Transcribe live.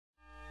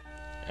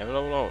Hey,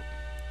 hello.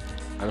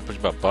 I'm gonna put you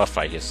about buff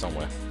right here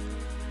somewhere.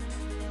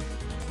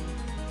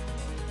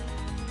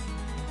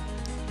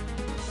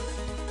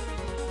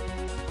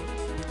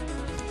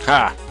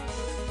 Ha!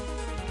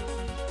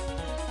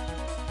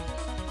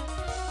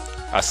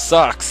 That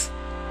sucks!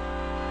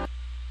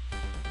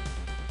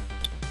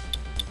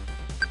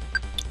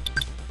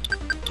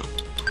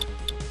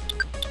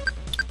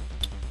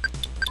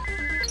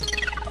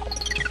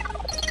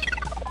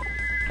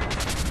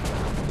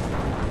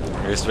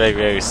 This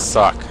very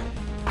suck.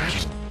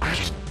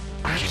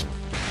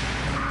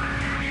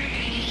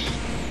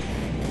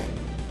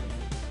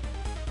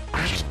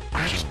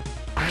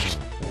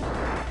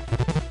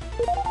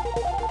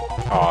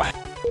 Oh.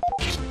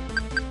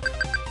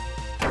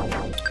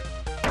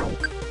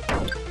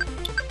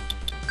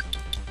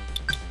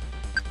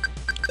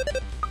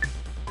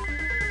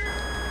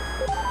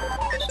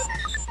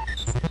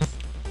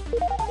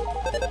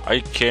 Are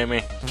you kidding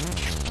me?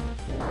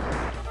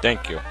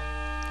 Thank you,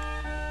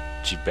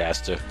 cheap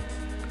bastard.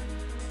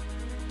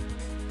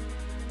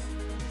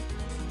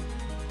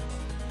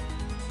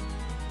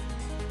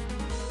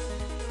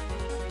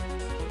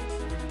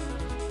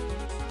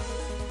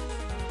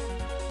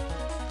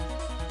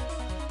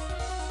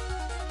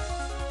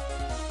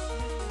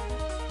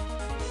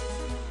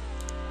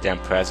 Damn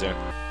present.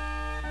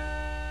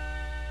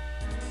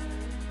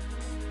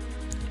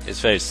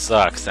 This very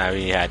sucks. I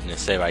really had to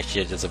say right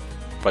here just a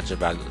bunch of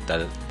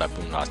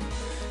baboon lost.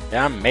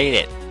 Yeah, I made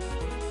it.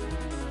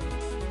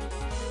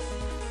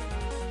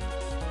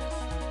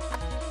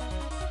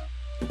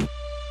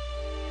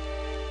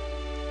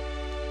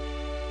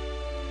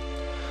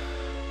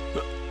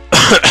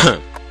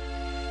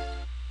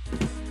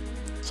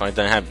 So I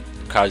don't have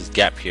Kylie's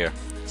gap here.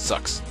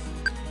 Sucks.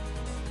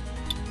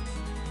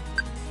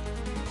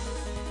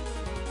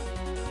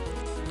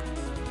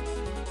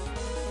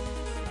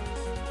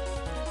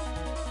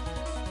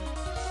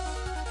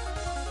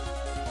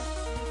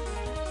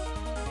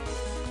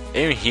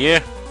 In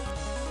here?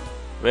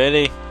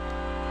 Really?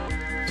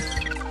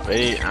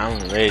 Really? I'm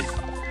ready.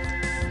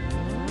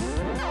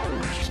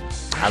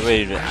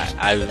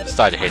 I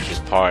started to hate this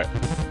part.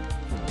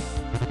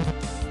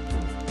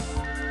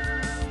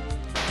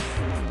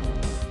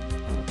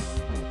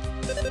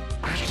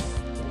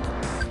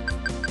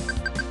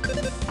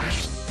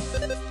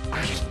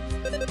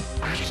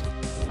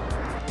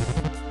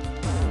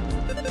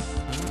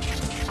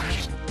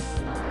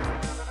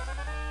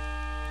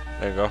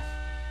 There you go.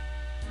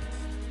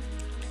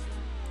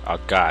 Oh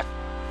god.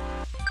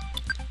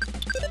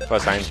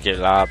 Plus I need to get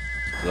a lot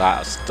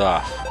of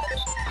stuff.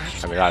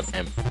 I mean a lot of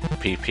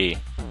MPP.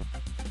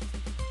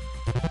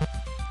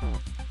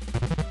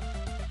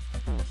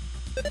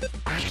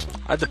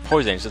 I like the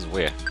poison, it's just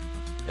weird.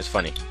 It's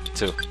funny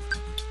too.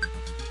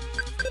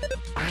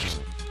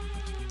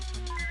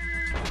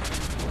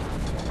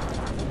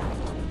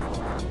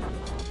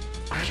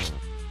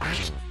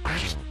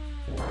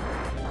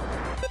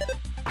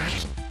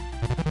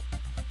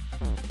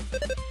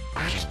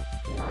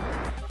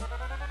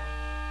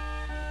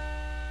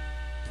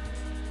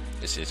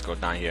 Let's go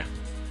down here.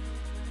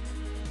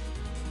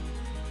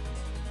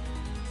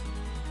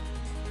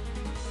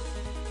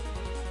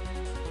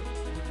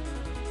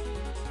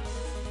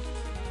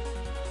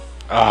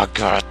 Oh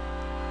god.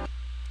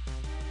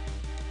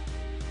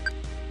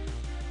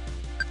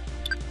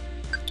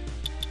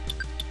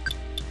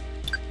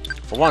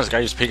 For once,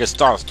 guy just pick a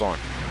Star Storm.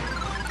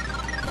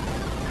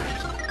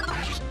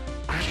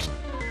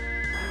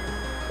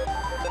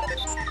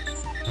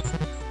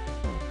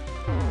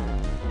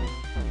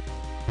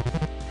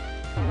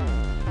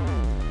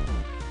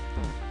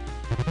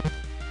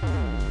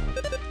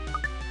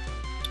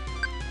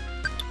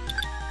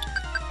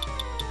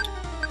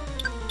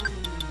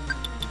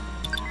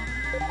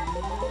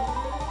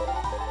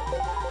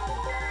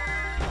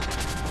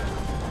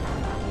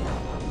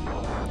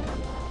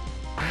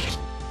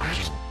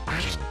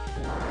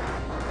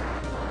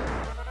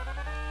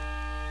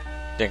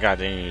 Thank God I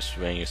didn't use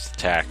range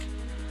attack.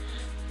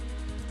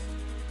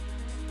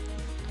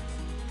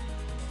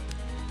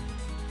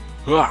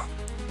 Oh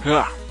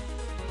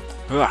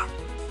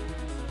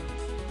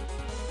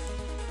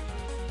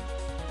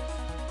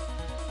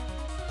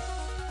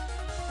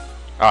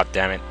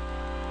damn it.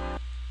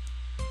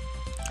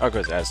 I'll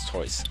go as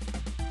toys.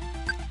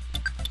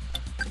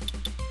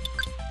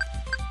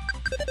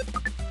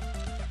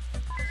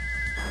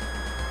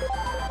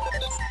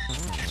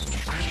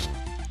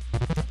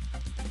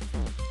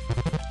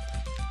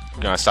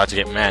 I'm gonna start to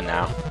get mad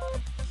now.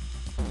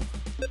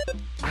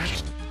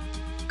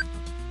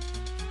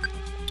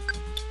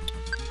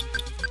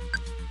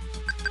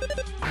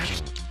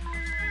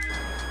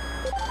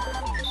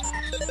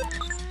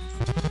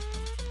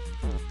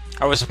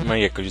 I was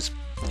familiar could use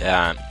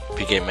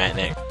PK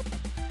Magnet.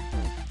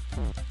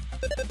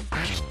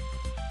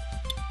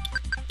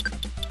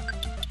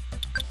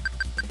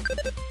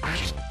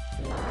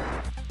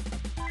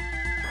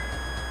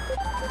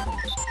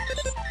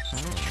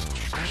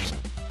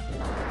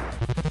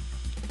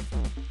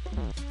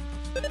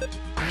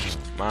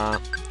 Come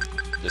on,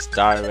 just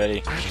die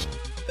already.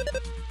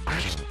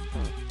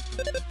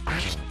 There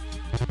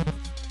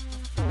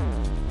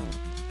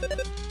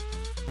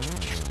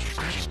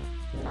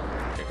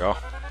you go.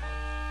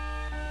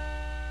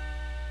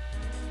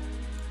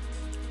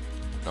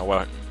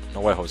 No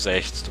way,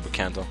 Jose, stupid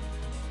candle.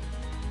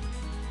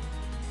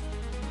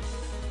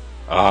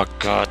 Oh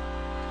god.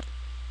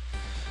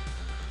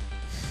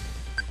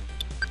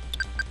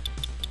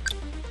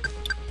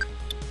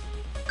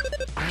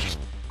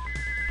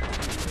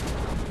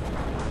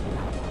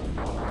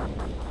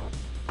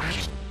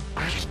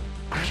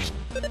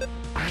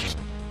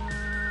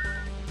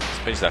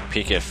 Especially that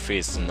PK3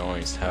 is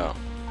annoying as hell.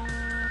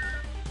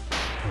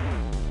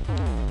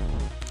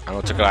 I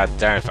don't take a lot of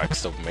damage if I can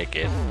still make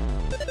it.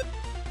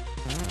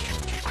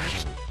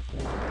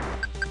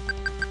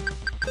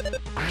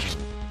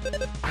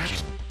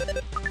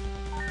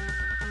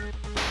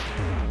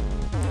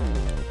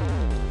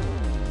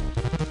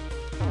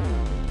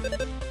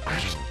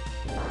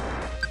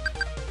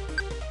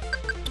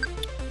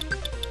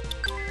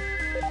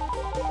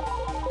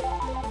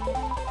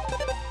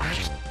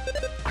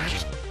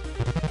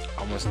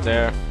 Almost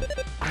there.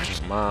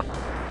 Come on.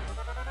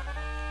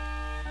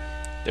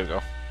 There we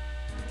go.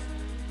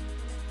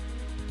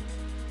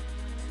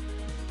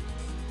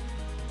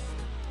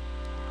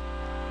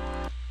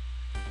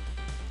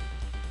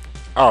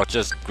 Oh,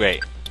 just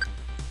great.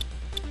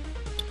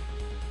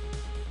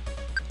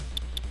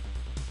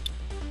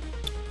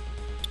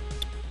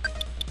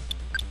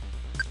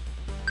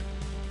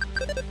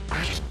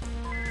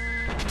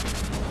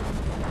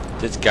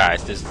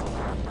 This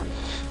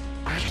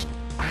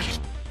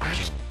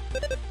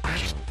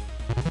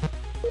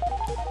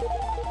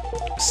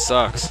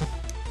sucks.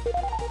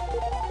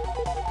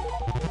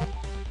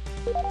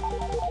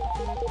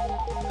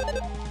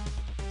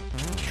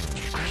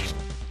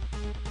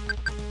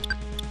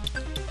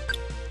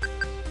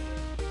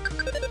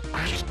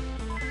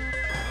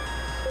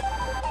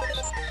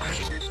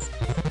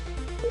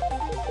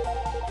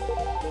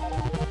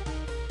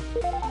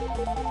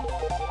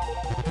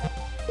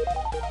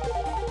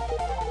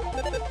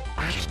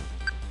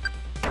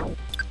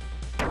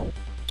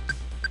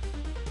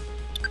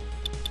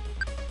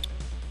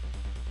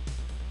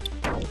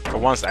 For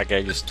once, I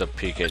get used to the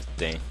PK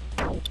thing.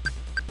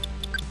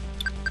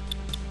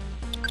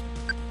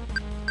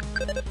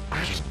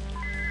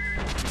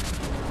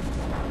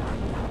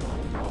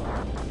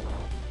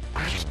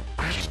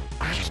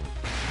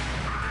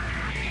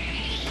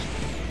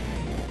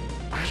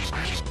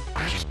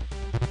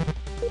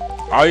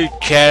 Are you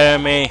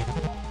kidding me?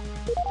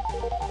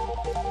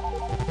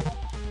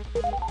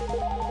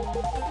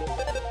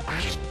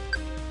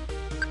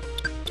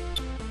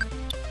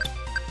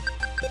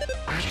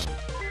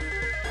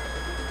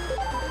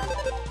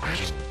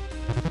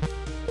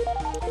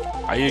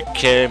 Are you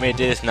kidding me?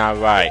 This is not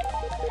right.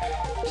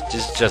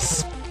 This is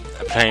just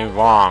playing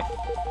wrong.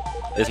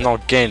 There's no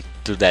game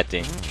to that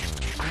thing.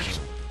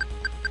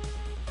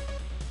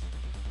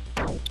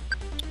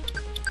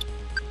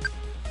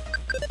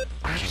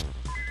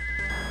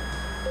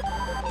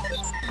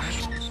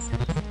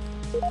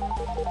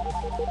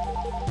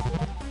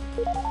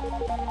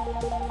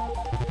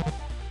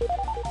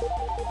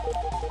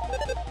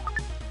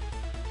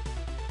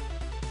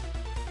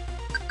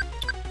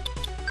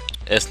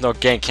 There's no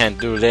game can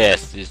do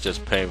this. It's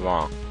just playing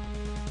wrong.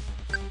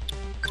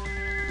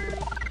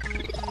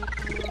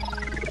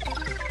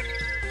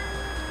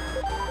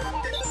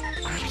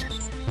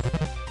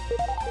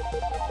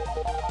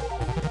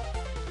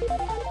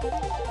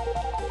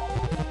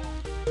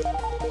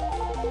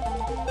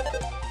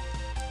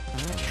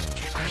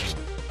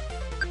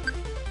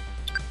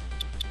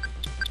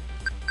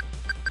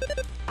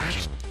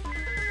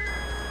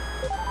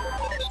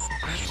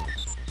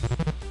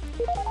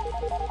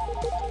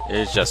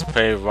 It's just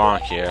pretty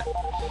wrong here.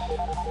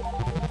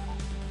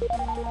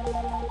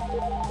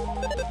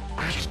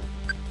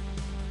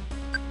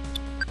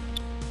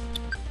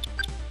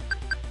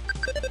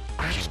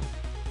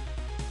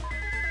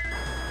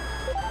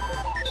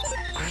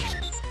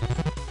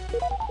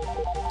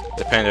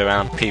 Depending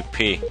around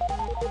PP.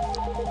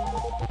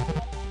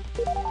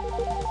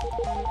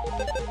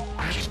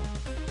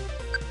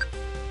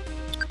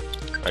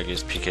 I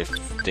guess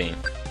PK15.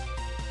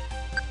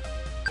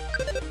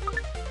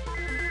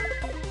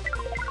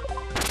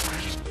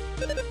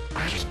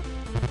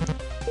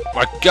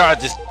 My god,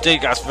 this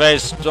thing is very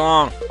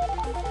strong.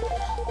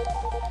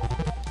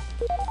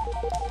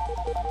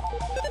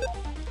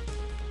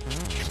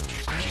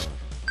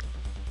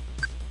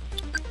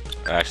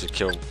 I actually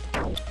killed.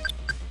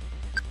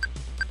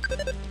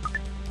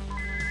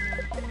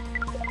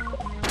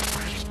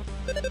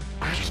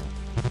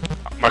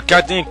 My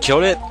god, didn't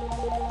kill it.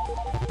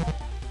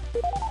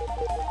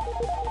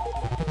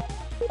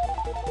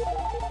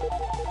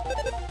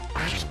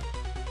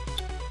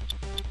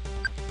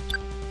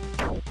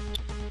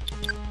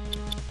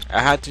 I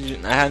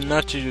had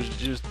not to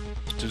use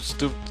to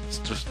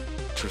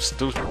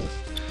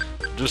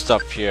do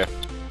stuff here.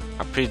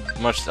 I'm pretty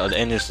much at the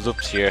end of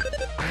loops here.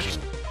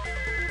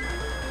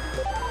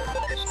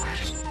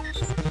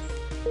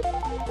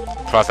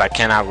 Plus, I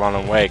cannot run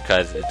away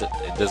because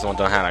this one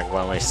don't have like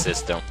runaway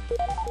system.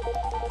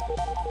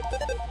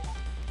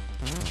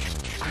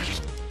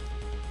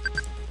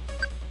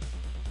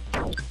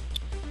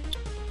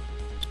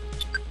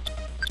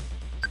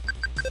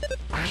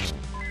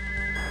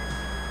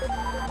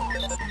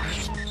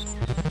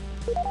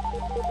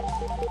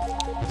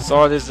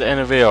 So this is the end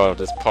of the video of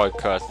this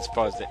podcast. This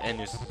part is the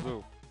Endness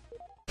loop.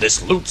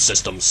 This loot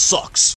system sucks.